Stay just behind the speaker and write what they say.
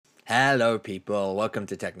Hello, people. Welcome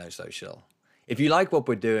to Techno Social. If you like what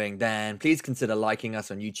we're doing, then please consider liking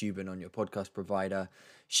us on YouTube and on your podcast provider,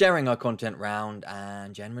 sharing our content round,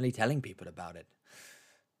 and generally telling people about it.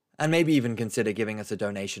 And maybe even consider giving us a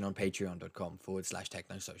donation on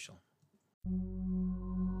patreon.com/technosocial.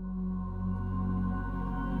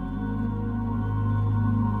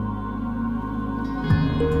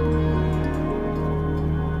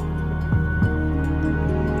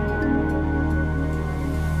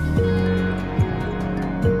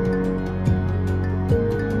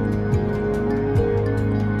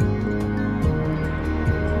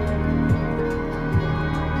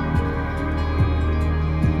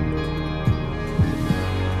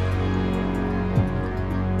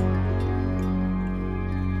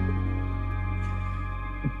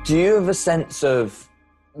 Do you have a sense of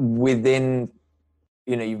within,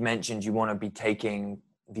 you've mentioned you want to be taking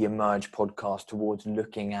the Emerge podcast towards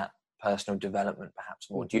looking at personal development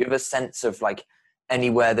perhaps more. Do you have a sense of like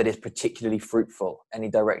anywhere that is particularly fruitful, any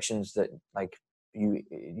directions that like you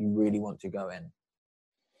really want to go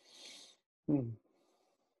in?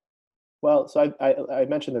 Well, so I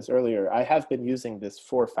mentioned this earlier. I have been using this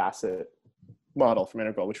 4-facet model from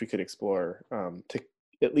Integral, which we could explore to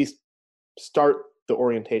at least start the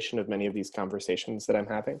orientation of many of these conversations that I'm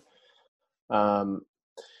having.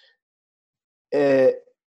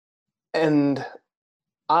 And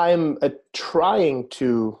I'm trying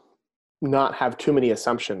to not have too many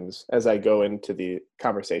assumptions as I go into the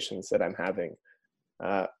conversations that I'm having.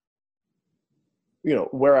 Where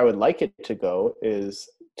I would like it to go is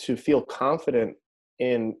to feel confident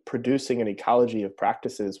in producing an ecology of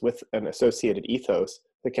practices with an associated ethos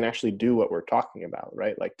that can actually do what we're talking about,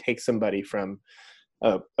 right? Like take somebody from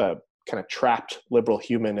a kind of trapped liberal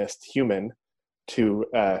humanist human to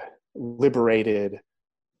a liberated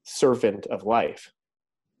servant of life.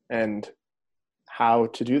 And how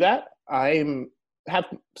to do that, I have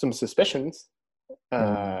some suspicions,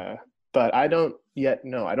 but I don't yet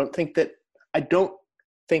know. I don't think that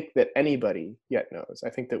anybody yet knows. I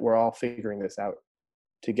think that we're all figuring this out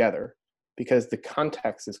together because the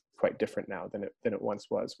context is quite different now than it once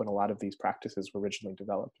was when a lot of these practices were originally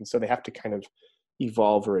developed. And so they have to kind of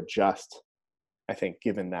evolve or adjust, I think,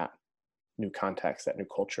 given that new context, that new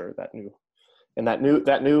culture, that new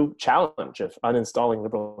challenge of uninstalling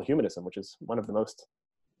liberal humanism, which is one of the most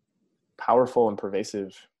powerful and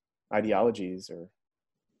pervasive ideologies or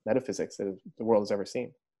metaphysics that the world has ever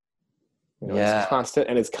seen. It's constant,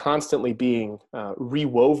 and it's constantly being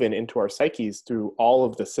rewoven into our psyches through all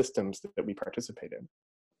of the systems that we participate in.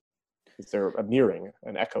 They're a mirroring,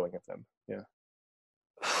 an echoing of them. Yeah.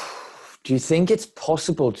 Do you think it's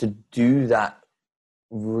possible to do that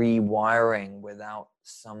rewiring without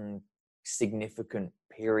some significant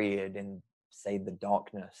period in, say, the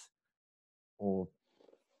darkness or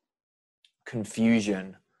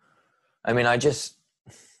confusion? I mean, I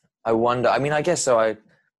wonder. I mean, I guess so.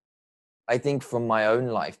 I think from my own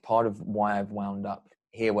life, part of why I've wound up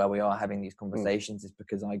here where we are having these conversations is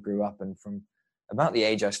because I grew up, and from about the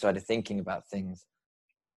age I started thinking about things,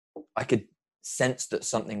 I could sense that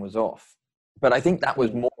something was off. But I think that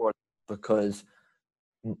was more because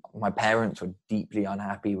my parents were deeply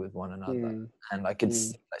unhappy with one another. And I could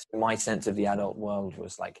my sense of the adult world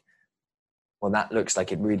was like, well, that looks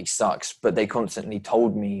like it really sucks. But they constantly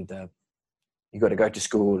told me you got to go to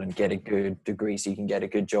school and get a good degree so you can get a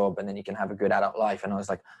good job and then you can have a good adult life. And I was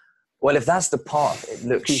like, well, if that's the path, it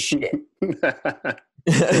looks shit.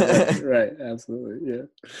 Right, absolutely, yeah.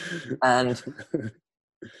 And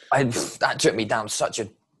that took me down such a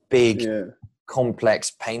big,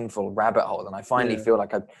 complex, painful rabbit hole. And I finally feel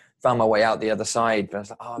like I found my way out the other side. But I was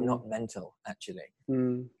like, I'm not mental, actually.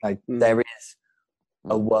 There is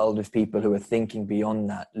a world of people who are thinking beyond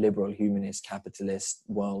that liberal, humanist, capitalist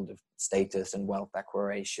world of status and wealth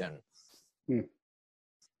acquisition.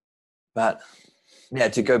 But yeah,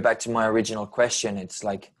 to go back to my original question, it's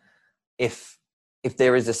like if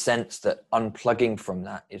there is a sense that unplugging from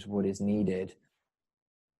that is what is needed,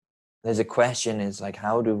 there's a question is like,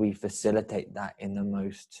 how do we facilitate that in the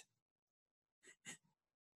most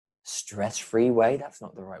stress-free way? That's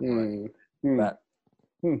not the right word. But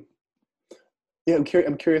yeah, I'm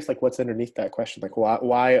curious, like what's underneath that question? Like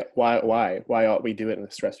why ought we do it in a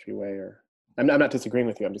stress-free way? Or I'm not disagreeing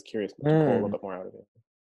with you. I'm just curious to pull a little bit more out of it.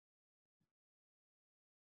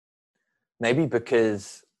 Maybe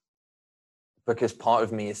because part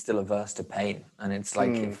of me is still averse to pain, and it's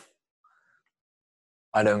like if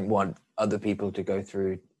I don't want other people to go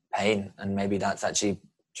through pain, and maybe that's actually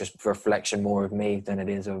just reflection more of me than it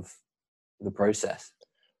is of the process.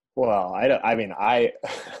 Well, I don't. I mean, I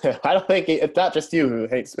I don't think it's not just you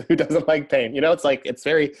who doesn't like pain. You know, it's like it's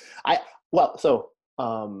very. I well, so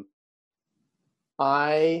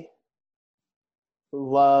I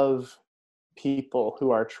love people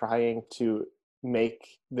who are trying to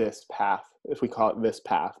make this path, if we call it this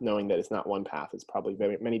path, knowing that it's not one path, it's probably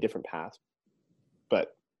many different paths,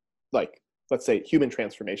 but like, let's say human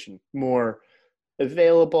transformation, more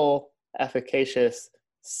available, efficacious,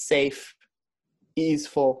 safe,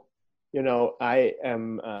 easeful. You know, I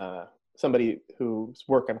am somebody whose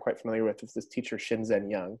work I'm quite familiar with is this teacher Shinzen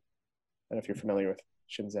Young. I don't know if you're familiar with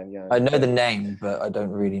Shinzen Young. I know the name, but I don't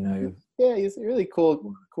really know. Yeah, he's a really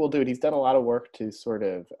cool dude. He's done a lot of work to sort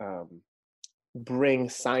of bring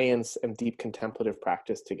science and deep contemplative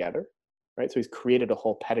practice together, right? So he's created a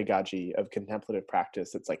whole pedagogy of contemplative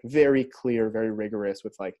practice that's like very clear, very rigorous,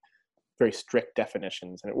 with like very strict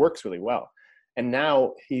definitions, and it works really well. And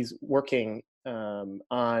now he's working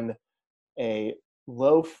on a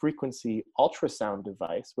low frequency ultrasound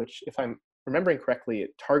device, which, if I'm remembering correctly,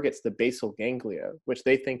 it targets the basal ganglia, which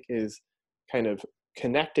they think is kind of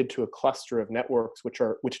connected to a cluster of networks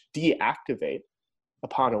which deactivate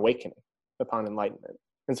upon awakening, upon enlightenment.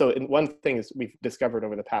 And so one thing is we've discovered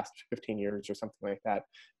over the past 15 years or something like that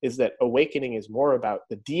is that awakening is more about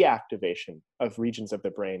the deactivation of regions of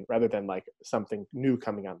the brain rather than like something new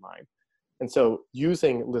coming online. And so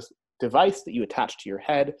using this device that you attach to your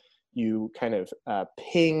head, you kind of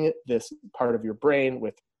ping this part of your brain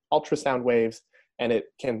with ultrasound waves, and it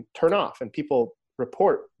can turn off. And people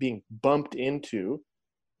report being bumped into,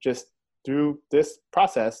 just through this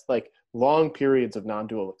process, like long periods of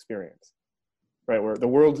non-dual experience, right? Where the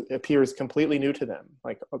world appears completely new to them,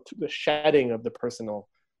 like the shedding of the personal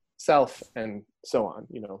self and so on,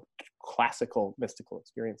 you know, classical mystical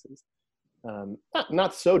experiences.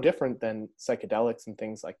 Not so different than psychedelics and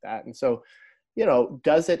things like that. And so, you know,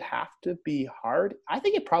 does it have to be hard? I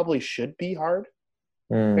think it probably should be hard.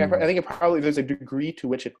 I think it probably, there's a degree to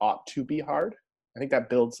which it ought to be hard. I think that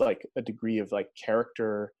builds like a degree of like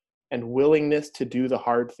character and willingness to do the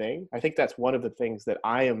hard thing. I think that's one of the things that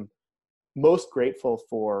I am most grateful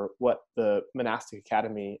for, what the Monastic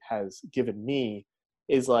Academy has given me,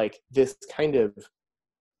 is like this kind of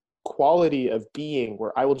quality of being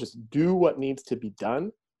where I will just do what needs to be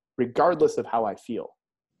done regardless of how I feel,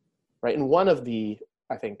 right? And one of the,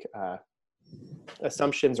 I think,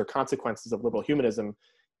 assumptions or consequences of liberal humanism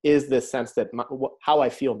is this sense that how I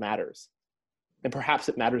feel matters, and perhaps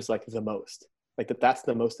it matters like the most, like that's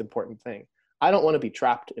the most important thing. I don't want to be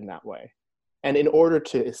trapped in that way. And in order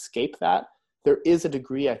to escape that, there is a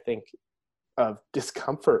degree, I think, of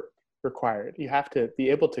discomfort required. You have to be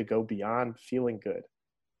able to go beyond feeling good.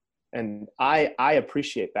 And I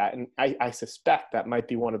appreciate that. And I suspect that might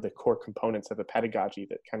be one of the core components of a pedagogy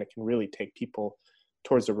that kind of can really take people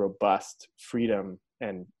towards a robust freedom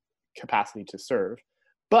and capacity to serve.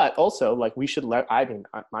 But also, like, we should, I mean,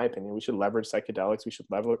 my opinion, we should leverage psychedelics. We should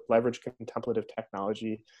leverage contemplative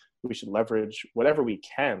technology. We should leverage whatever we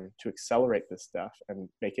can to accelerate this stuff and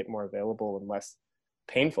make it more available and less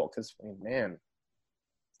painful. Because, I mean, man,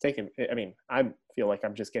 it's taken, I mean, I feel like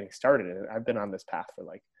I'm just getting started. And I've been on this path for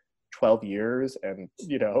like 12 years, and,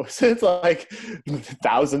 you know, so it's like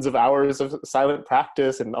thousands of hours of silent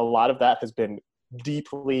practice. And a lot of that has been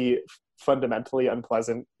deeply fundamentally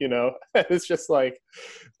unpleasant, you know. It's just like,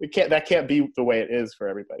 that can't be the way it is for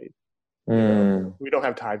everybody. You know? We don't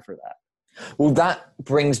have time for that. Well, that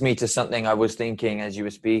brings me to something I was thinking as you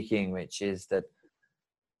were speaking, which is that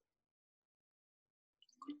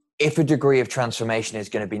if a degree of transformation is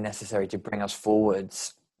going to be necessary to bring us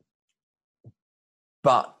forwards,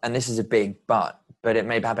 but, and this is a big but it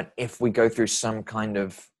may happen if we go through some kind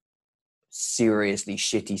of seriously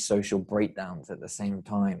shitty social breakdowns at the same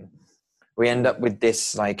time, we end up with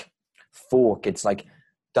this like fork. It's like,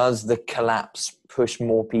 does the collapse push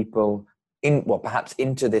more people in, well, perhaps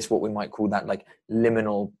into this, what we might call that like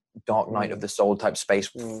liminal dark night of the soul type space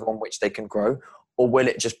from which they can grow? Or will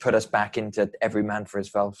it just put us back into every man for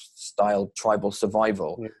himself style tribal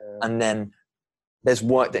survival? Yeah. And then there's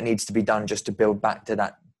work that needs to be done just to build back to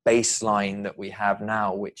that baseline that we have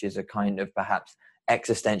now, which is a kind of perhaps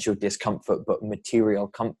existential discomfort, but material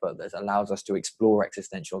comfort that allows us to explore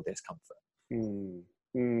existential discomfort.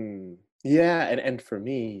 Yeah, and for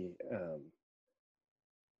me,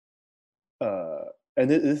 and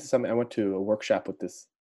this is something, I went to a workshop with this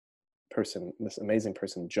amazing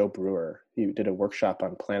person, Joe Brewer. He did a workshop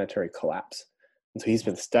on planetary collapse, and so he's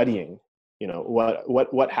been studying, you know,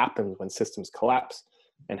 what happens when systems collapse,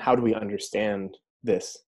 and how do we understand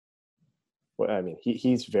this? Well, I mean,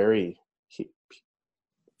 he's very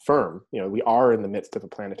firm. We are in the midst of a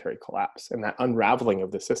planetary collapse, and that unraveling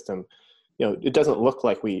of the system, it doesn't look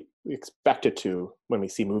like we expect it to when we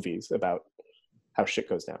see movies about how shit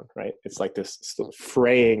goes down, right? It's like this sort of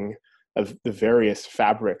fraying of the various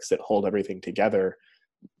fabrics that hold everything together,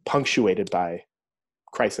 punctuated by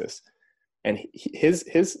crisis. And his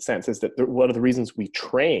sense is that one of the reasons we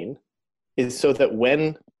train is so that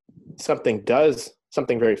when something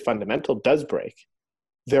very fundamental does break,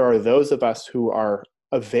 there are those of us who are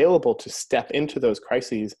available to step into those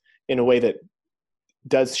crises in a way that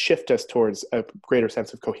does shift us towards a greater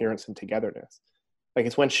sense of coherence and togetherness. Like,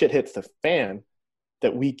 it's when shit hits the fan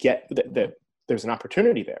that we get that there's an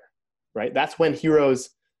opportunity there, right? That's when heroes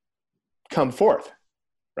come forth,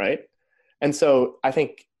 right? And so I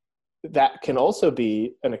think that can also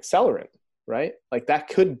be an accelerant, right? Like that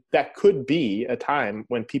could be a time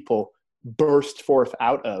when people burst forth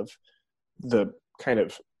out of the kind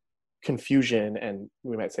of confusion and,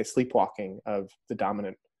 we might say, sleepwalking of the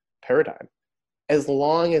dominant paradigm, as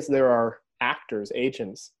long as there are actors,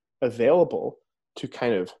 agents available to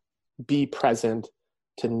kind of be present,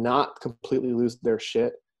 to not completely lose their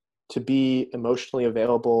shit, to be emotionally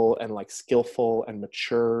available and like skillful and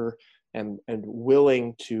mature and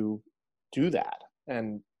willing to do that.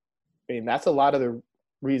 And I mean, that's a lot of the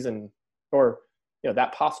reason, or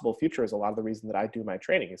that possible future is a lot of the reason that I do my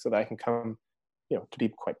training, so that I can come, to be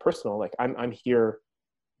quite personal. Like I'm here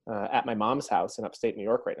at my mom's house in upstate New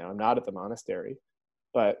York right now. I'm not at the monastery,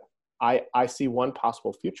 but I see one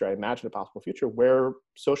possible future. I imagine a possible future where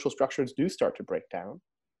social structures do start to break down,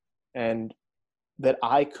 and that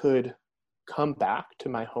I could come back to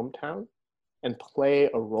my hometown and play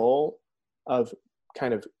a role of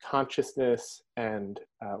kind of consciousness and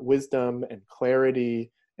wisdom and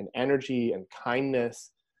clarity and energy and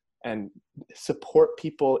kindness, and support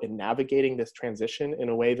people in navigating this transition in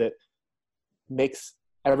a way that makes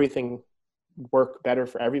everything work better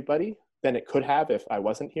for everybody than it could have if I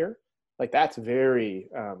wasn't here. Like, that's very,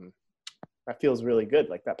 that feels really good,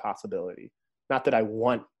 like that possibility. Not that I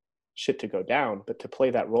want shit to go down, but to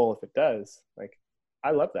play that role if it does. Like,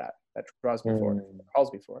 I love that. That draws me forward,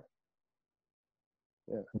 calls me forward.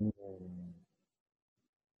 Yeah.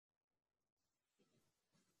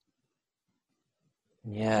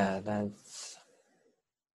 Yeah, that's...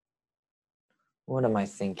 What am I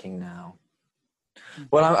thinking now?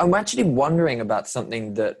 Well, I'm actually wondering about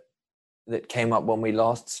something that came up when we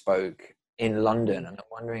last spoke in London, and I'm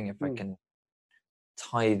wondering if I can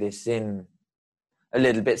tie this in a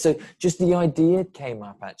little bit. So just the idea came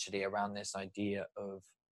up actually around this idea of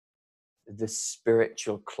the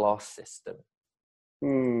spiritual class system,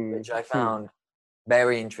 which I found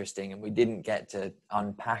very interesting, and we didn't get to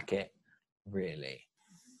unpack it really.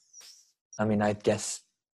 I mean, I guess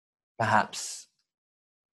perhaps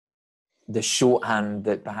the shorthand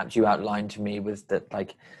that perhaps you outlined to me was that,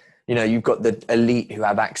 like, you've got the elite who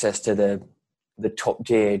have access to the top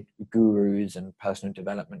tier gurus and personal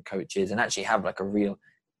development coaches, and actually have like a real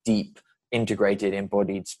deep, integrated,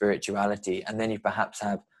 embodied spirituality. And then you perhaps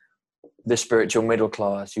have the spiritual middle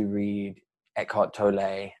class who read Eckhart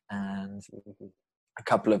Tolle and a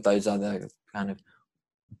couple of those other kind of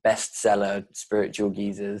bestseller spiritual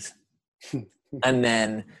geezers. And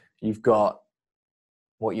then you've got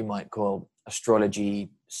what you might call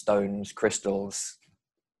astrology, stones, crystals,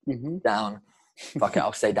 down. Fuck it,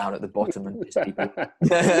 I'll say down at the bottom and piss people.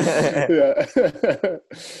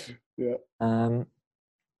 Yeah.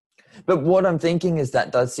 But what I'm thinking is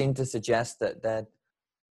that does seem to suggest that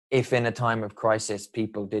if in a time of crisis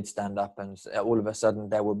people did stand up and all of a sudden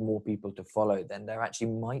there were more people to follow, then there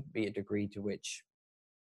actually might be a degree to which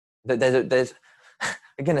there's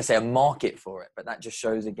I'm going to say a market for it, but that just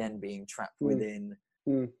shows again being trapped within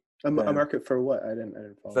a market for what? I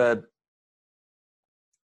didn't follow.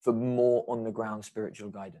 For more on the ground spiritual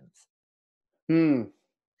guidance.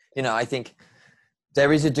 I think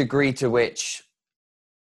there is a degree to which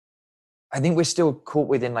I think we're still caught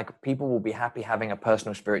within, like, people will be happy having a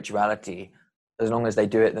personal spirituality as long as they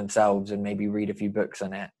do it themselves and maybe read a few books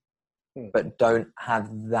on it, but don't have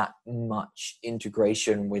that much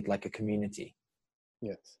integration with like a community.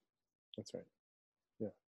 Yes, that's right. Yeah.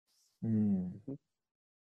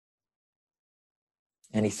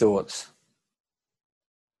 Any thoughts?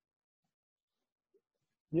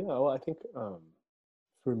 Yeah, well, I think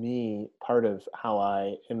for me, part of how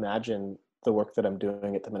I imagine the work that I'm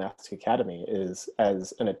doing at the Monastic Academy is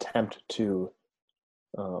as an attempt to,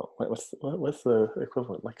 what's the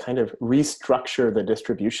equivalent? Like, kind of restructure the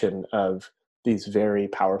distribution of these very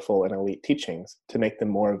powerful and elite teachings to make them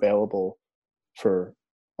more available for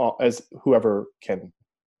all, as whoever can,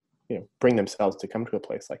 bring themselves to come to a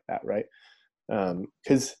place like that, right?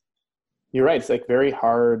 Because you're right, it's like very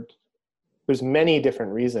hard. There's many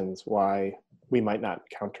different reasons why we might not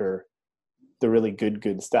encounter the really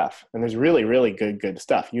good stuff. And there's really, really good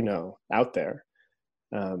stuff, you know, out there.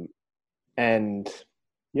 And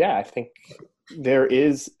yeah, I think there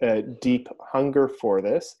is a deep hunger for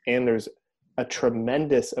this, and there's a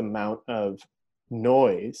tremendous amount of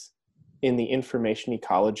noise in the information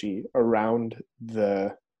ecology around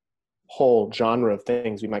the whole genre of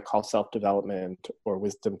things we might call self-development or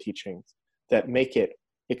wisdom teachings that make it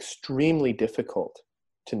extremely difficult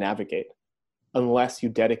to navigate unless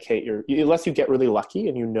you unless you get really lucky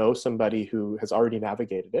and you know somebody who has already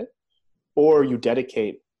navigated it, or you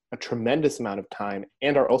dedicate a tremendous amount of time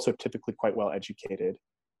and are also typically quite well educated,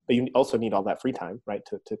 but you also need all that free time, right,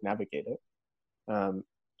 to navigate it. And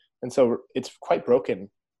so it's quite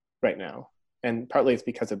broken right now. And partly it's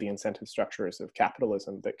because of the incentive structures of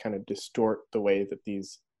capitalism that kind of distort the way that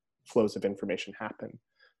these flows of information happen.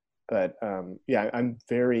 But yeah, I'm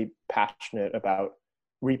very passionate about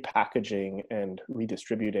repackaging and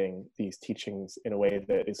redistributing these teachings in a way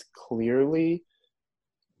that is clearly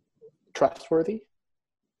trustworthy.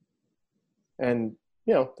 And,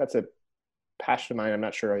 you know, that's a passion of mine. I'm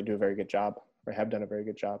not sure I do a very good job, or have done a very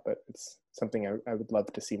good job, but it's something I would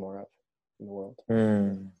love to see more of in the world.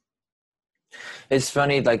 It's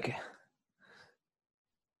funny, like,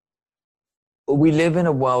 we live in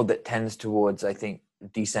a world that tends towards, I think,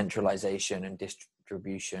 decentralization and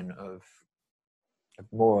distribution of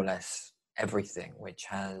more or less everything, which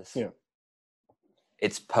has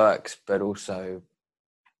its perks, but also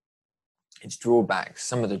its drawbacks.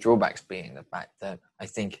 Some of the drawbacks being the fact that, I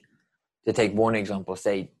think, to take one example,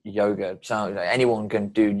 say yoga. So anyone can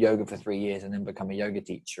do yoga for 3 years and then become a yoga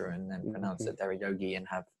teacher and then pronounce that they're a yogi and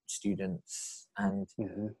have students. And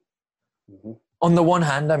on the one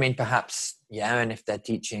hand, I mean, perhaps, yeah, and if they're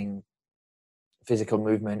teaching physical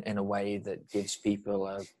movement in a way that gives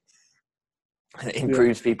people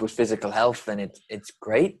improves people's physical health, then it's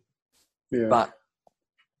great. But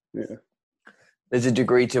there's a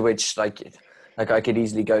degree to which, like I could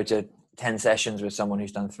easily go to 10 sessions with someone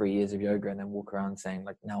who's done 3 years of yoga and then walk around saying,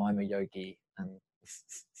 like, now I'm a yogi, and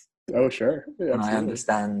oh sure, and I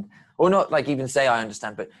understand, or not like even say I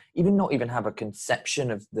understand, but even not even have a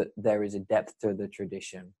conception of that there is a depth to the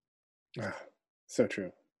tradition. So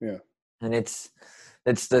true. And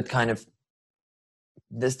that's the kind of,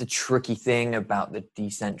 there's the tricky thing about the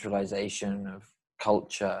decentralization of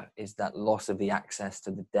culture, is that loss of the access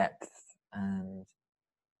to the depth and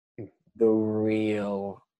the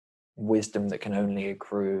real wisdom that can only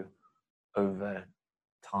accrue over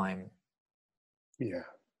time. Yeah,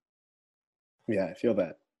 I feel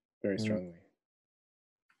that very strongly.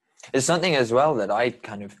 It's something as well that I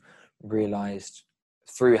kind of realized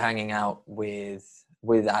through hanging out with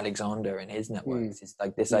Alexander and his networks. It's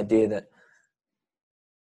like this idea that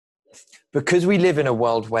because we live in a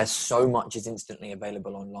world where so much is instantly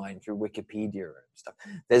available online through Wikipedia and stuff,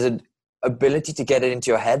 there's an ability to get it into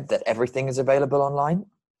your head that everything is available online,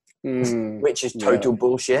 which is total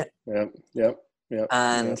bullshit.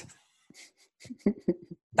 And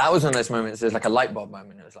that was one of those moments. There's like a light bulb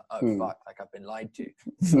moment. It was like, oh fuck, like I've been lied to.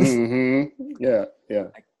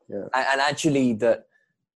 And actually, that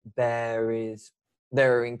there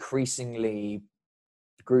are increasingly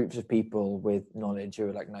groups of people with knowledge who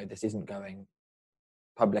are like, no, this isn't going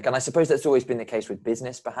public. And I suppose that's always been the case with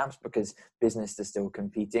business, perhaps, because business is still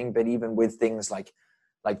competing. But even with things like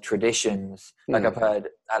traditions, like I've heard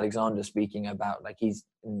Alexander speaking about, like he's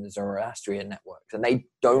in the Zoroastrian networks, and they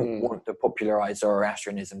don't want to popularize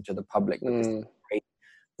Zoroastrianism to the public because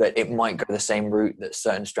that it might go the same route that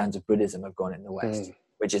certain strands of Buddhism have gone in the West,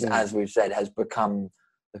 which is, as we've said, has become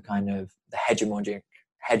the kind of the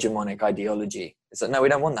hegemonic ideology. It's like, no, we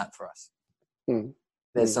don't want that for us.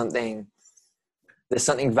 There's something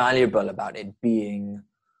valuable about it being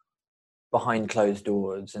behind closed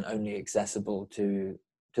doors and only accessible to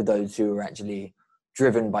those who are actually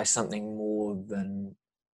driven by something more than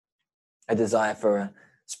a desire for a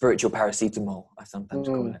spiritual paracetamol, I sometimes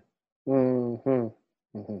call it.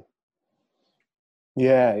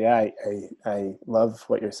 Yeah, I love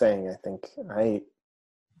what you're saying. I think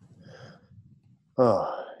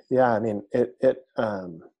I mean,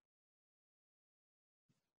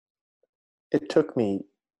 it took me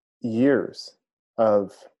years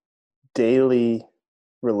of daily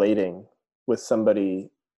relating with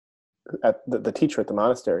somebody at the teacher at the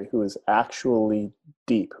monastery who was actually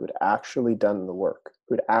deep, who had actually done the work,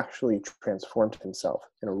 who had actually transformed himself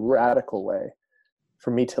in a radical way,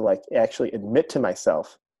 for me to like actually admit to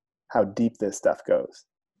myself how deep this stuff goes.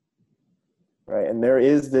 Right. And there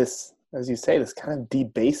is this as you say, this kind of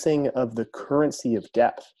debasing of the currency of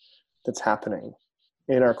depth that's happening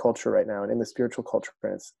in our culture right now and in the spiritual culture.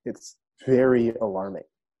 And it's very alarming.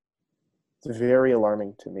 It's very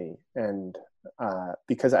alarming to me. And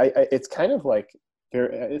because it's kind of like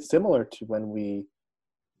it's similar to when we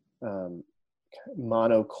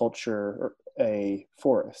monoculture a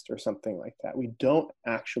forest or something like that. We don't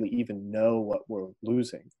actually even know what we're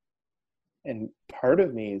losing. And part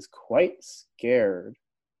of me is quite scared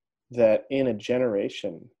that in a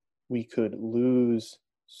generation we could lose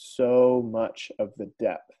so much of the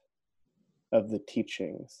depth of the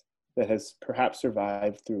teachings that has perhaps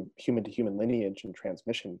survived through human to human lineage and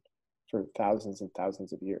transmission for thousands and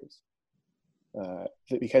thousands of years.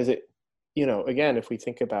 Because it, again, if we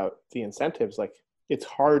think about the incentives, like it's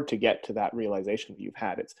hard to get to that realization that you've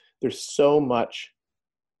had. There's so much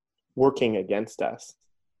working against us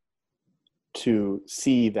to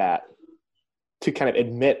see that, to kind of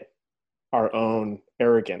admit our own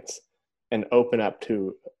arrogance and open up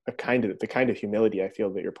to the kind of humility I feel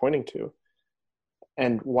that you're pointing to.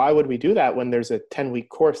 And why would we do that when there's a 10-week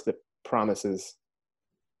course that promises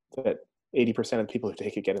that 80% of the people who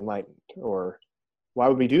take it get enlightened? Or why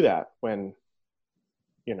would we do that when,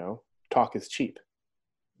 talk is cheap?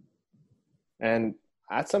 And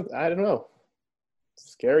that's something, I don't know, it's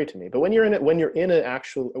scary to me. But when you're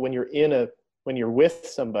with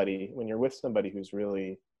somebody who's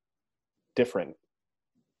really different,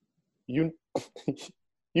 you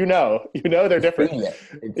know they're different. You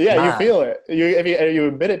feel it. You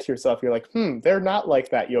admit it to yourself. You're like, they're not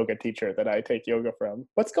like that yoga teacher that I take yoga from.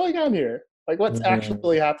 What's going on here? Like, what's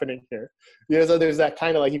actually happening here? So there's that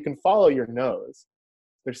kind of like, you can follow your nose.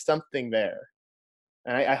 There's something there.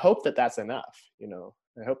 And I hope that that's enough, I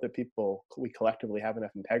hope that we collectively have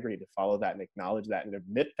enough integrity to follow that and acknowledge that and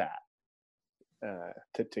admit that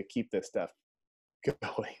to keep this stuff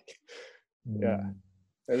going. Yeah.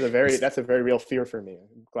 That's a very real fear for me.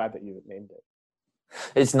 I'm glad that you named it.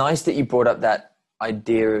 It's nice that you brought up that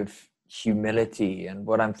idea of humility, and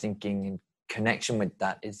what I'm thinking in connection with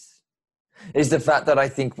that is the fact that I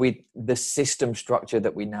think the system structure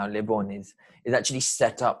that we now live on is actually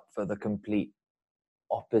set up for the complete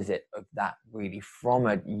opposite of that. Really, from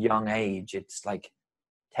a young age, it's like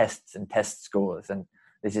tests and test scores, and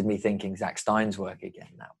this is me thinking Zach Stein's work again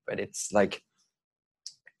now, but it's like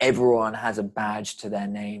everyone has a badge to their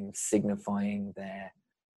name signifying their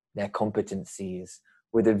competencies,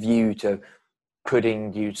 with a view to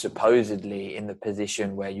putting you supposedly in the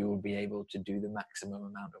position where you will be able to do the maximum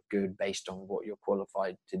amount of good based on what you're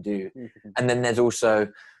qualified to do. Mm-hmm. And then there's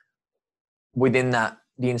also within that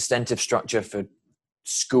the incentive structure for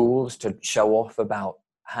schools to show off about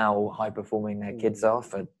how high performing their kids are,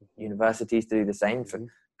 for universities to do the same, for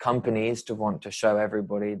companies to want to show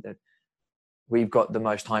everybody that we've got the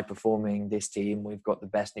most high performing this team, we've got the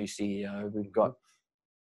best new CEO, we've got,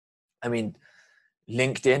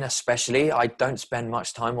 LinkedIn especially. I don't spend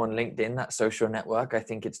much time on LinkedIn, that social network. I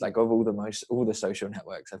think it's like of all the social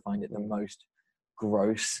networks, I find it the most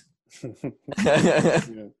gross. And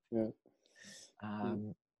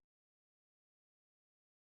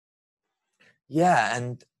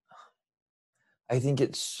I think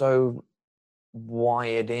it's so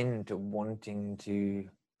wired into wanting to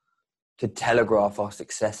telegraph our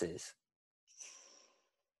successes.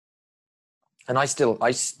 And I still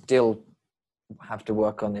have to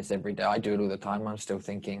work on this every day. I do it all the time. I'm still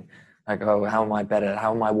thinking like, oh, how am I better?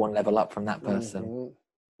 How am I one level up from that person?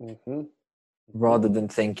 Mm-hmm. Rather than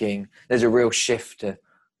thinking there's a real shift to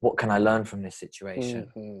what can I learn from this situation?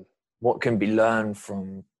 Mm-hmm. What can be learned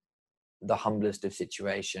from the humblest of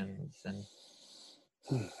situations? And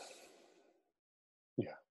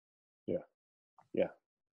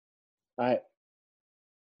I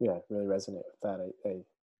really resonate with that.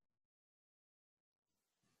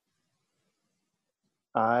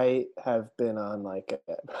 I have been on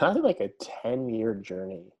probably a 10-year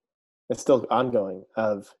journey. It's still ongoing,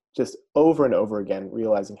 of just over and over again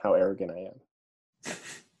realizing how arrogant I am.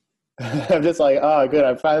 I'm just like, oh, good.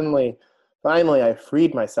 I finally I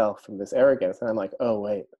freed myself from this arrogance. And I'm like, oh,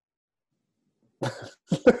 wait.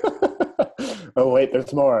 Oh, wait,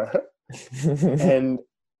 there's more. And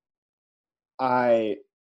I'm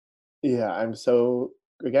so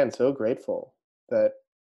grateful that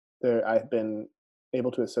I've been able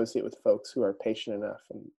to associate with folks who are patient enough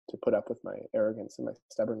and to put up with my arrogance and my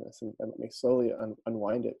stubbornness and let me slowly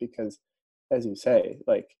unwind it. Because as you say,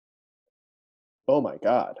 like, oh my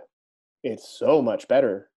God, it's so much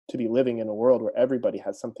better to be living in a world where everybody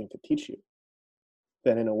has something to teach you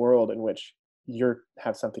than in a world in which you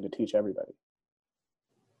have something to teach everybody.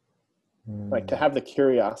 Like to have the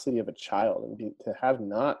curiosity of a child and to have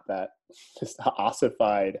not that just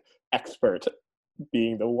ossified expert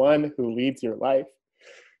being the one who leads your life.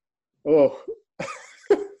 Oh,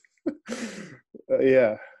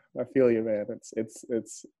 yeah, I feel you, man.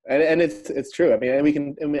 And it's true. I mean, and we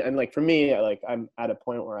can, and like for me, I'm at a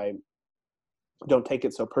point where I don't take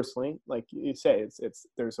it so personally. Like you say,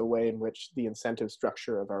 there's a way in which the incentive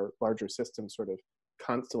structure of our larger system sort of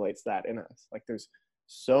constellates that in us. Like there's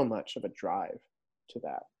so much of a drive to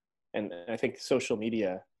that, and I think social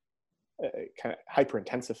media kind of hyper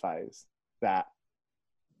intensifies that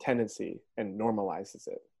tendency and normalizes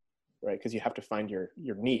it, right? Because you have to find your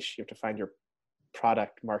niche, you have to find your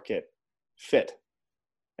product market fit.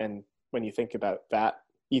 And when you think about that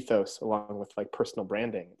ethos along with like personal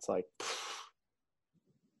branding, it's like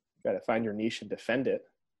got to find your niche and defend it.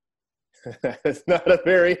 That's not a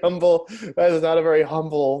very humble move. That's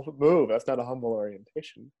not a humble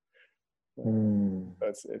orientation.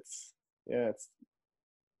 It's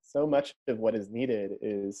so much of what is needed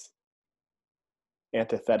is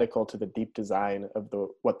antithetical to the deep design of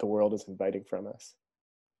what the world is inviting from us.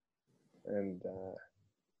 And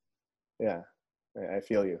yeah, I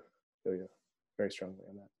feel you very strongly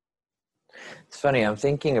on that. It's funny, I'm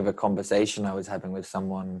thinking of a conversation I was having with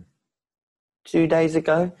someone 2 days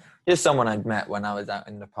ago, just someone I'd met when I was out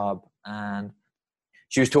in the pub, and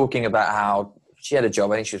she was talking about how she had a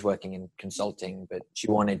job. I think she was working in consulting, but she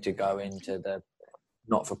wanted to go into the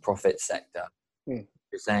not-for-profit sector. She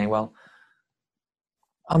was saying, well,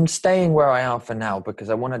 I'm staying where I am for now because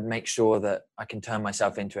I want to make sure that I can turn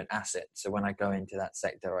myself into an asset. So when I go into that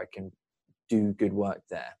sector, I can do good work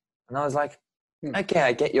there. And I was like, okay,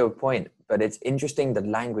 I get your point, but it's interesting the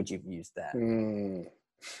language you've used there.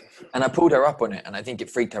 And I pulled her up on it, and I think it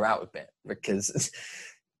freaked her out a bit because,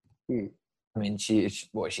 I mean, she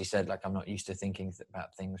said, like, I'm not used to thinking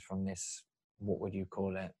about things from this, what would you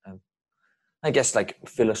call it? I guess like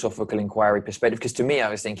philosophical inquiry perspective. Because to me,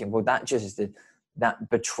 I was thinking, well, that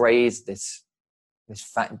betrays this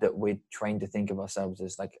fact that we're trained to think of ourselves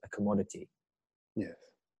as like a commodity. Yes.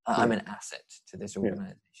 I'm an asset to this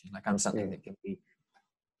organization. Like I'm something that can be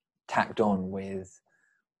tacked on with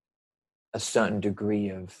a certain degree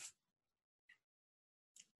of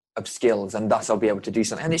skills, and thus I'll be able to do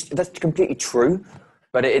something. And that's completely true,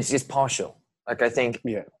 but it's just partial. Like I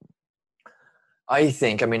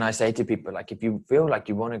mean, I say to people, like, if you feel like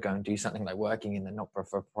you want to go and do something like working in the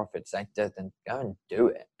not-for-profit sector, then go and do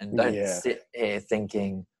it. And don't sit here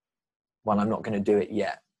thinking, well, I'm not going to do it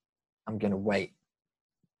yet. I'm going to wait.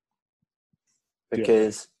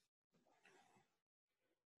 Because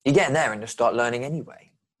you get in there and just start learning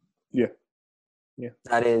anyway. Yeah.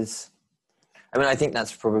 That is, I mean, I think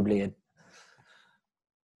that's probably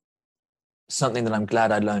something that I'm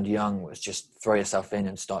glad I learned young, was just throw yourself in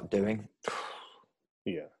and start doing.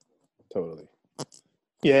 Yeah, totally.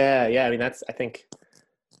 Yeah. I mean, it's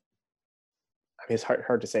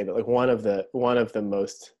hard to say, but like one of the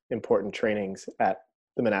most important trainings at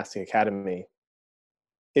the Monastic Academy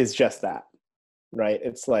is just that, right?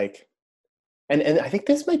 It's like, and I think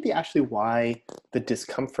this might be actually why the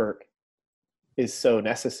discomfort is so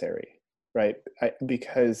necessary, right?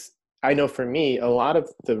 Because I know for me, a lot of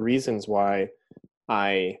the reasons why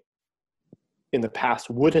I in the past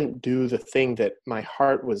wouldn't do the thing that my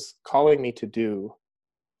heart was calling me to do,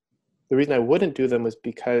 the reason I wouldn't do them was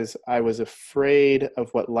because I was afraid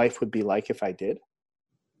of what life would be like if I did.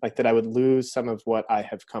 Like that I would lose some of what I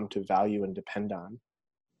have come to value and depend on,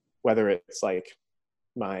 whether it's like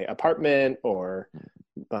my apartment or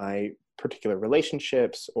my particular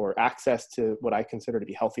relationships or access to what I consider to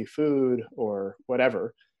be healthy food or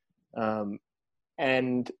whatever.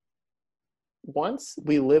 And once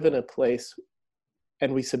we live in a place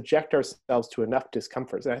and we subject ourselves to enough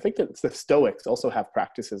discomforts, and I think that the Stoics also have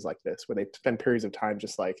practices like this, where they spend periods of time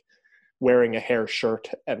just like wearing a hair shirt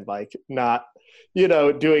and like not,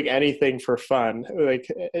 doing anything for fun. Like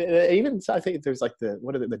even, I think there's like the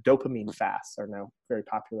dopamine fasts are now very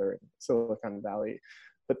popular in Silicon Valley,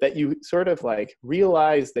 but that you sort of like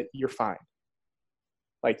realize that you're fine.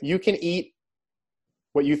 Like you can eat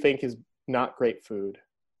what you think is not great food.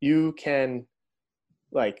 You can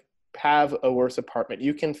like have a worse apartment.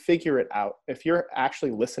 You can figure it out. If you're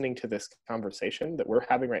actually listening to this conversation that we're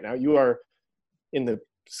having right now, you are, in the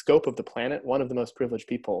scope of the planet, one of the most privileged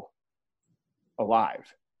people alive,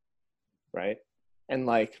 right? And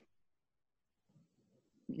like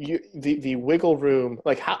the wiggle room,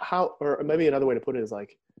 like how, or maybe another way to put it is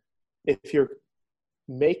like, if you're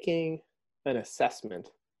making an assessment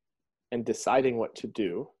and deciding what to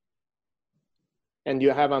do, and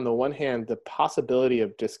you have on the one hand the possibility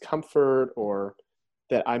of discomfort or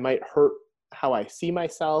that I might hurt how I see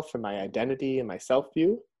myself and my identity and my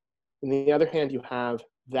self-view. On the other hand, you have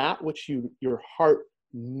that which your heart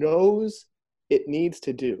knows it needs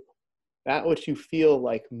to do, that which you feel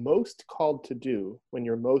like most called to do when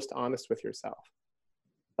you're most honest with yourself.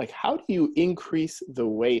 Like, how do you increase the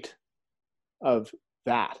weight of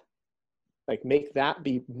that? Like, make that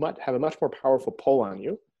have a much more powerful pull on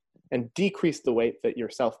you, and decrease the weight that your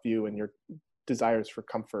self-view and your desires for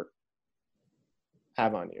comfort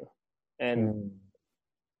have on you. And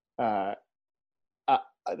that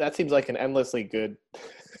seems like an endlessly good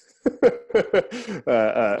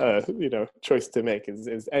choice to make,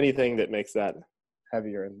 is anything that makes that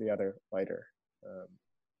heavier and the other lighter.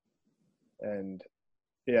 And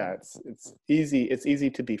yeah, it's easy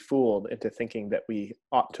to be fooled into thinking that we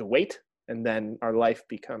ought to wait, and then our life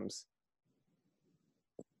becomes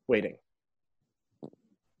waiting.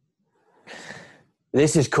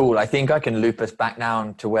 This is cool. I think I can loop us back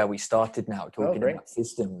down to where we started now, talking about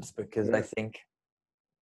systems, because I think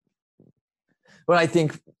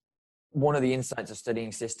one of the insights of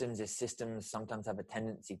studying systems is systems sometimes have a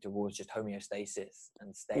tendency towards just homeostasis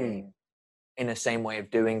and staying in the same way of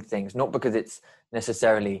doing things, not because it's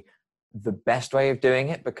necessarily the best way of doing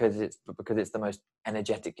it, because it's the most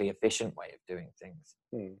energetically efficient way of doing things.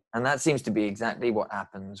 And that seems to be exactly what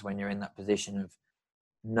happens when you're in that position of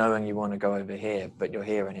knowing you want to go over here, but you're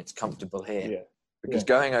here and it's comfortable here. Because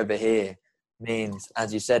going over here means,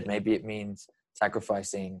 as you said, maybe it means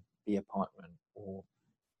sacrificing the apartment or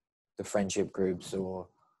the friendship groups or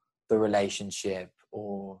the relationship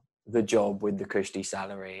or the job with the cushy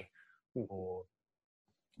salary or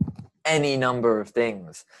any number of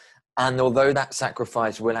things. And although that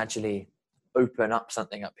sacrifice will actually open up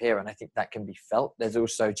something up here, and I think that can be felt, there's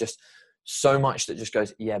also just so much that just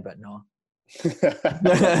goes, yeah, but no.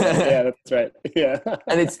 Yeah, that's right. Yeah.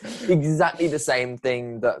 And it's exactly the same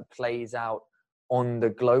thing that plays out on the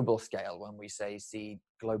global scale when we see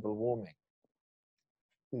global warming.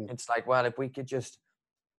 It's like, well, if we could just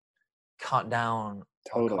cut down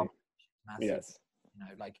our carbon emissions,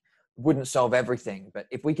 like, wouldn't solve everything, but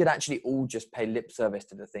if we could actually all just pay lip service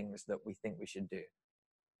to the things that we think we should do,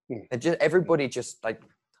 everybody just, like,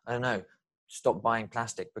 I don't know, stop buying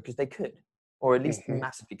plastic because they could, or at least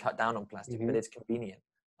massively cut down on plastic, but it's convenient,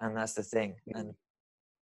 and that's the thing. And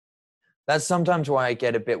that's sometimes why I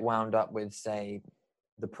get a bit wound up with, say,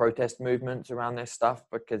 the protest movements around this stuff,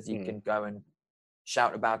 because you can go and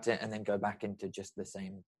shout about it and then go back into just the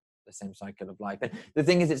same cycle of life. And the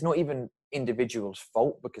thing is, it's not even individuals'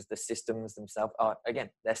 fault, because the systems themselves are,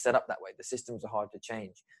 again, they're set up that way. The systems are hard to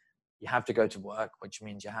change. You have to go to work, which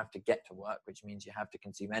means you have to get to work, which means you have to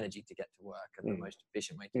consume energy to get to work. And the most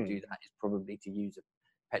efficient way to do that is probably to use a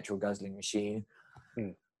petrol guzzling machine.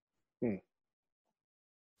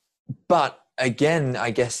 But again,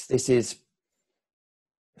 I guess this is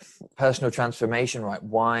personal transformation, right?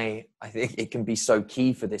 Why I think it can be so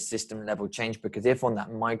key for this system level change, because if on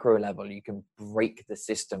that micro level you can break the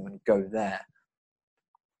system and go there,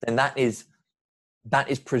 then that is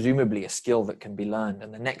presumably a skill that can be learned.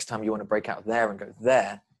 And the next time you want to break out there and go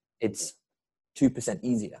there, it's 2%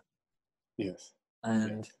 easier. Yes.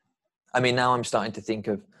 And I mean, now I'm starting to think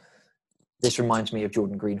of, this reminds me of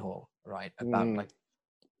Jordan Greenhall, right? About like,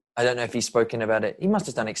 I don't know if he's spoken about it. He must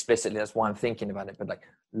have done explicitly. That's why I'm thinking about it. But like,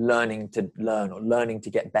 learning to learn, or learning to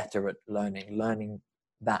get better at learning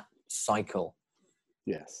that cycle.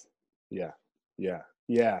 Yes. Yeah.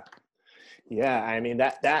 I mean,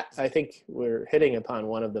 that I think we're hitting upon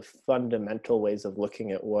one of the fundamental ways of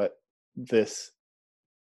looking at what this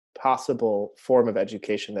possible form of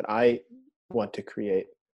education that I want to create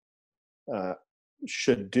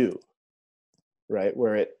should do, right?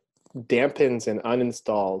 Where it dampens and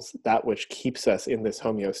uninstalls that which keeps us in this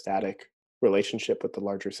homeostatic relationship with the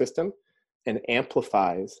larger system, and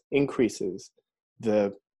increases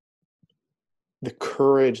the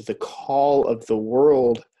courage, the call of the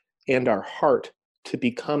world and our heart to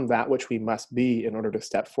become that which we must be in order to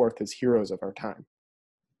step forth as heroes of our time,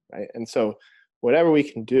 right? And so whatever we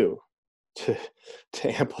can do to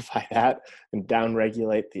amplify that and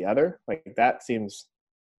downregulate the other, like, that seems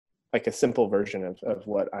like a simple version of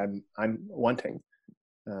what I'm wanting.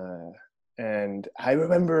 And I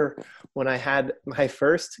remember when I had my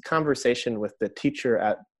first conversation with the teacher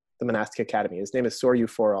at the Monastic Academy. His name is Soryu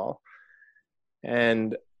Foral.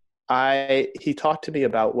 And he talked to me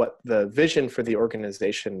about what the vision for the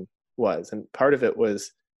organization was. And part of it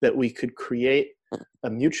was that we could create a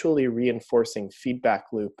mutually reinforcing feedback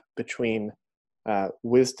loop between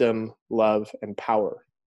wisdom, love, and power,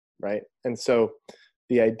 right? And so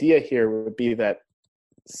the idea here would be that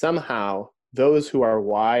somehow those who are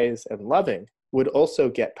wise and loving would also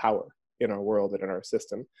get power in our world and in our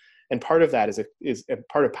system. And part of that is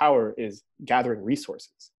part of power is gathering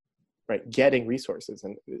resources, right? Getting resources.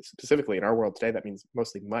 And specifically in our world today, that means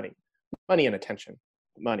mostly money and attention,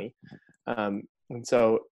 money. And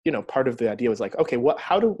so, part of the idea was like, okay,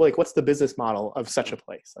 what's the business model of such a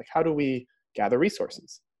place? Like, how do we gather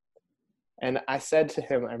resources? And I said to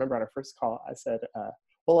him, I remember on our first call, I said,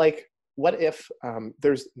 what if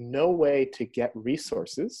there's no way to get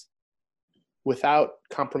resources without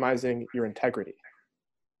compromising your integrity?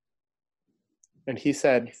 And he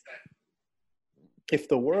said, if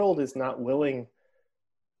the world is not willing,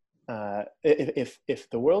 if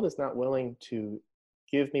the world is not willing to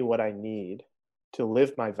give me what I need to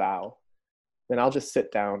live my vow, then I'll just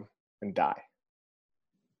sit down and die.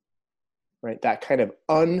 Right? That kind of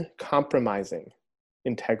uncompromising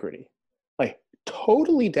integrity, like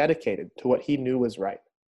totally dedicated to what he knew was right,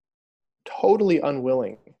 totally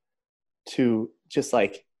unwilling to just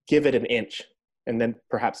like give it an inch and then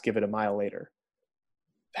perhaps give it a mile later.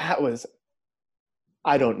 That was,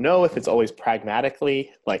 I don't know if it's always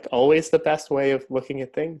pragmatically, like always the best way of looking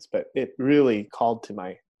at things, but it really called to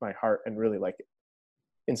my heart and really like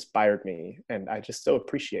inspired me. And I just so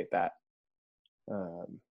appreciate that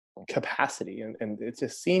capacity. And it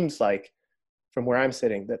just seems like from where I'm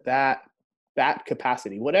sitting that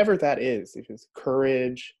capacity, whatever that is, if it's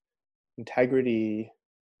courage, integrity,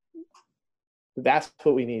 that's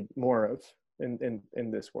what we need more of in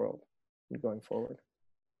this world going forward.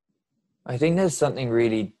 I think there's something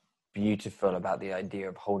really beautiful about the idea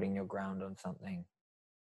of holding your ground on something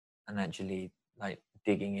and actually like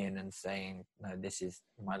digging in and saying, no, this is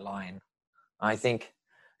my line. I think,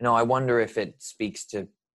 I wonder if it speaks to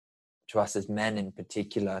us as men in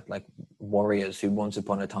particular, like warriors who once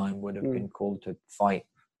upon a time would have been called to fight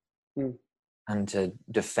and to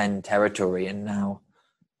defend territory. And now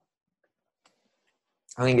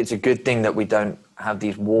I think it's a good thing that we don't have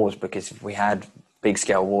these wars, because if we had big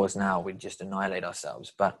scale wars now, we'd just annihilate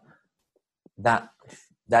ourselves. But that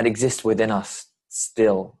exists within us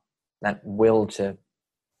still, that will to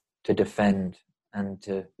defend and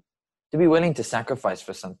to be willing to sacrifice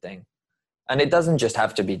for something. And it doesn't just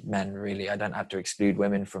have to be men, really. I don't have to exclude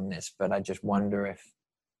women from this, but I just wonder if,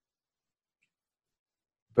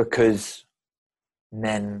 because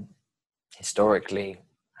men historically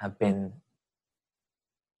have been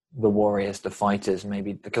the warriors, the fighters,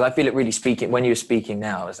 maybe, because I feel it really speaking, when you were speaking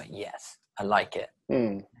now, I was like, yes, I like it.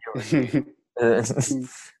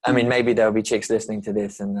 I mean, maybe there'll be chicks listening to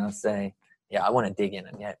this and they'll say, yeah, I want to dig in.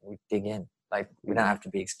 And yeah, we dig in. Like, we don't have to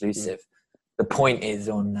be exclusive. The point is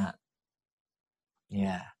on that.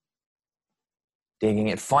 Yeah. Digging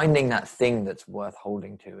it, finding that thing that's worth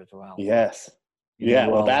holding to as well. Yes. Yeah.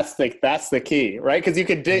 Well, that's the key, right? Because you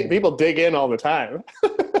can people dig in all the time,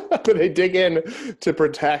 but they dig in to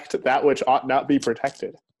protect that which ought not be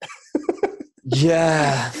protected.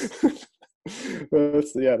 Yeah.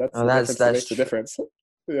 That's the difference.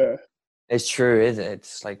 Yeah. It's true, is it?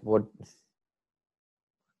 It's like,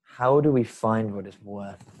 how do we find what is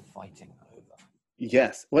worth fighting over?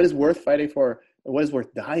 Yes. What is worth fighting for? And what is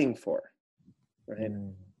worth dying for? Right?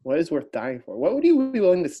 What is worth dying for? What would you be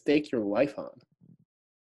willing to stake your life on?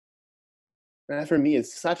 And that for me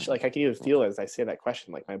is such, like, I can even feel as I say that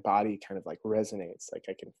question, like my body kind of like resonates. Like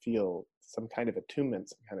I can feel some kind of attunement,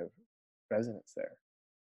 some kind of resonance there.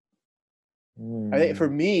 I think for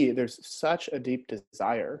me, there's such a deep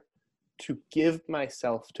desire to give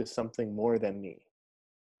myself to something more than me.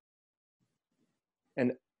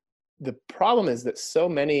 And the problem is that so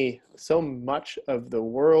much of the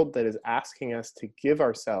world that is asking us to give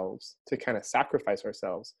ourselves, to kind of sacrifice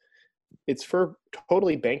ourselves, it's for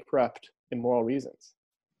totally bankrupt, immoral reasons.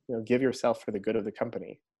 Give yourself for the good of the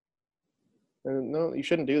company. And no, you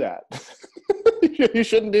shouldn't do that. You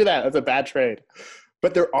shouldn't do that. That's a bad trade.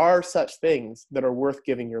 But there are such things that are worth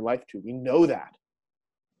giving your life to. We know that.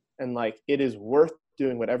 And like, it is worth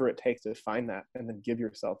doing whatever it takes to find that and then give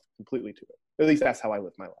yourself completely to it. At least that's how I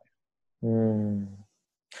live my life.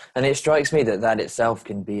 And it strikes me that itself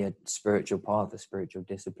can be a spiritual path, a spiritual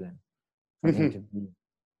discipline.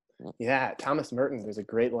 Yeah, Thomas Merton, there's a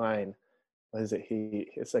great line. What is it?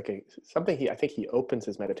 I think he opens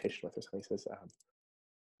his meditation with or something. He says,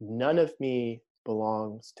 none of me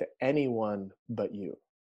belongs to anyone but you.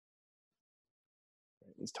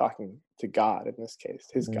 He's talking to God in this case,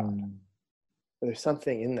 his God. But there's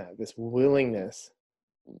something in that, this willingness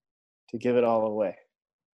to give it all away.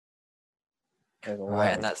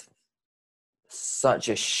 Right, and that's such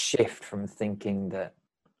a shift from thinking that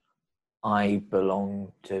I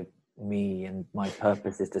belong to me and my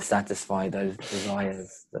purpose is to satisfy those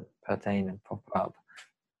desires that pertain and pop up.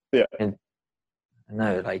 Yeah. And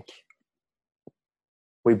No, like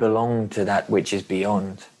we belong to that which is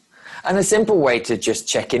beyond. And a simple way to just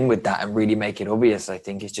check in with that and really make it obvious, I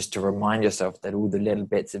think, is just to remind yourself that all the little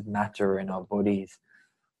bits of matter in our bodies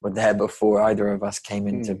were there before either of us came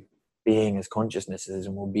into being as consciousnesses,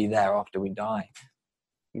 and will be there after we die.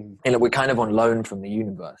 And we're kind of on loan from the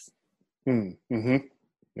universe. Mm-hmm.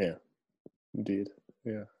 Yeah, indeed.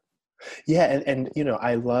 Yeah. Yeah. And, you know,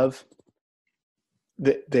 I love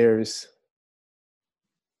that there's,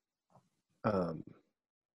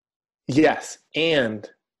 yes. And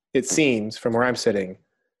it seems from where I'm sitting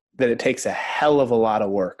that it takes a hell of a lot of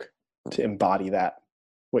work to embody that,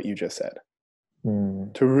 what you just said,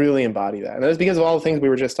 to really embody that. And that's because of all the things we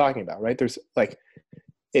were just talking about, right? There's like,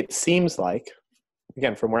 it seems like,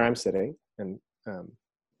 again, from where I'm sitting, and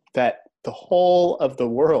that the whole of the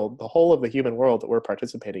world, the whole of the human world that we're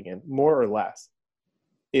participating in, more or less,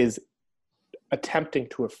 is attempting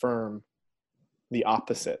to affirm the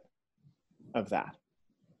opposite of that.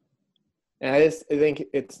 And I think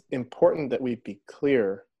it's important that we be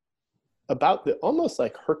clear about the almost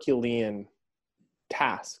like Herculean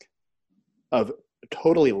task of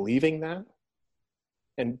totally leaving that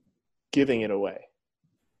and giving it away.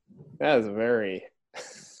 That is very,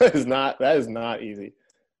 that is not easy.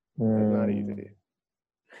 That's not easy.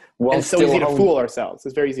 Well, it's so easy to fool ourselves.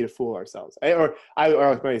 It's very easy to fool ourselves. Or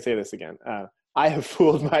let me say this again. I have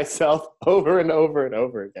fooled myself over and over and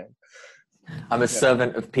over again. I'm a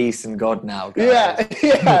servant of peace and God now, guys.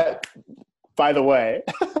 Yeah. By the way.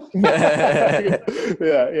 Yeah,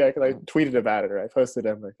 because I tweeted about it or I posted it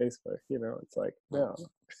on my Facebook. You know, it's like, no.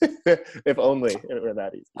 If only it were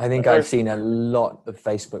that easy. I think I've seen a lot of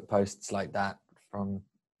Facebook posts like that from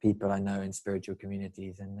people I know in spiritual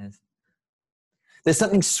communities, and there's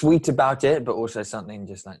something sweet about it, but also something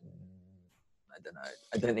just like, I don't know.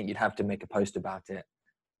 I don't think you'd have to make a post about it.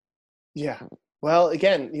 Yeah. Well,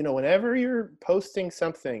 again, you know, whenever you're posting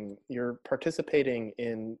something, you're participating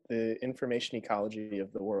in the information ecology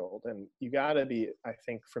of the world. And you got to be, I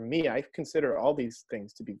think, for me, I consider all these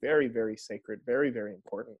things to be very, very sacred, very, very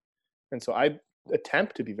important. And so I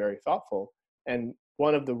attempt to be very thoughtful. And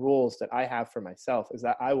one of the rules that I have for myself is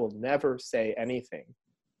that I will never say anything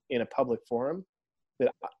in a public forum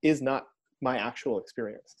that is not my actual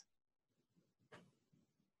experience.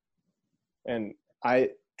 And I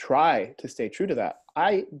try to stay true to that.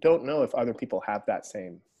 I don't know if other people have that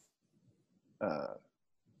same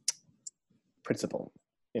principle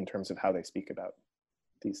in terms of how they speak about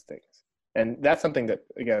these things. And that's something that,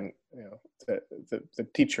 again, you know, the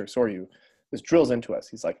teacher Soryu just drills into us.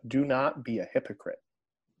 He's like, do not be a hypocrite.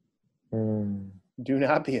 Do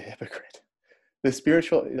not be a hypocrite. The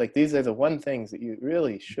spiritual, like, these are the one things that you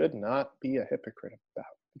really should not be a hypocrite about,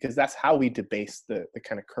 because that's how we debase the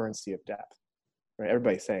kind of currency of death. Right?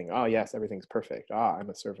 Everybody's saying, oh, yes, everything's perfect. Ah, I'm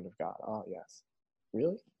a servant of God. Oh, yes.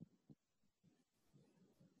 Really?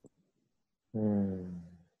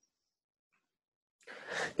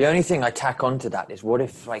 The only thing I tack onto that is, what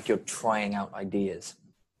if, like, you're trying out ideas?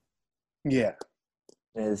 Yeah.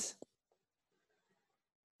 Because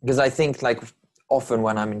I think, like, often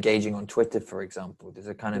when I'm engaging on Twitter, for example, there's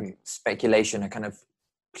a kind of speculation, a kind of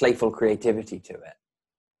playful creativity to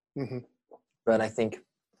it. But I think,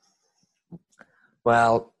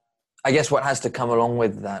 well, I guess what has to come along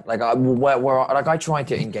with that, like I try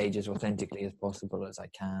to engage as authentically as possible as I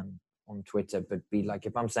can on Twitter, but be like,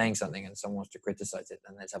 if I'm saying something and someone wants to criticize it,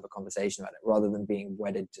 then let's have a conversation about it, rather than being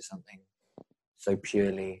wedded to something so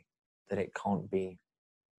purely that it can't be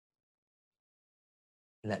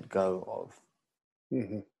let go of.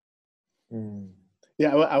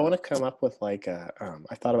 Yeah, I want to come up with like a,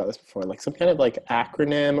 I thought about this before, like some kind of like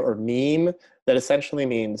acronym or meme that essentially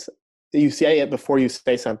means you say it before you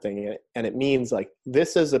say something, and it means like,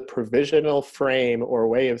 this is a provisional frame or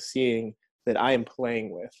way of seeing that I am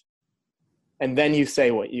playing with. And then you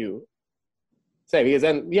say what you say, because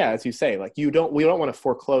then, yeah, as you say, like, we don't want to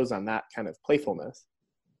foreclose on that kind of playfulness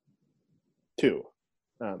too.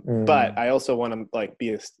 But I also want to like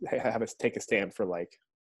have us take a stand for like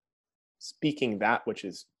speaking that which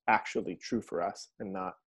is actually true for us, and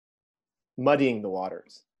not muddying the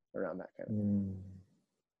waters around that kind of thing.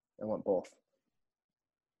 I want both.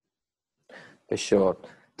 For sure.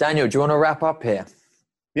 Daniel, do you want to wrap up here?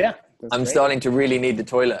 Yeah. I'm starting to really need the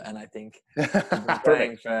toilet, and I think we've been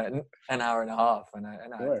going for an hour and a half, and I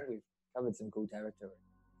think we've covered some cool territory.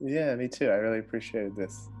 Yeah, me too. I really appreciated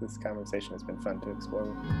this conversation. It's been fun to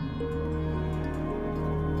explore.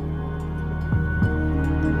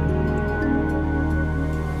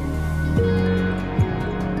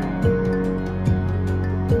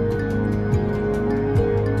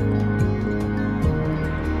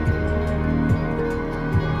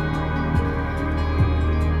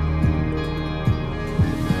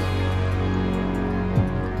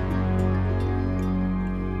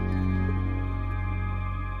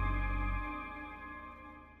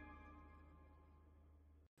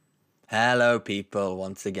 Hello, people,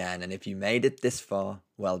 once again. And if you made it this far,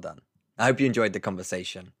 well done. I hope you enjoyed the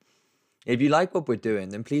conversation. If you like what we're doing,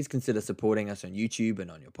 then please consider supporting us on YouTube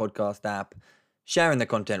and on your podcast app, sharing the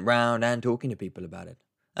content round, and talking to people about it.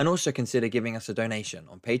 And also consider giving us a donation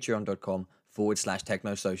on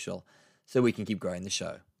patreon.com/technosocial so we can keep growing the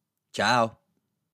show. Ciao.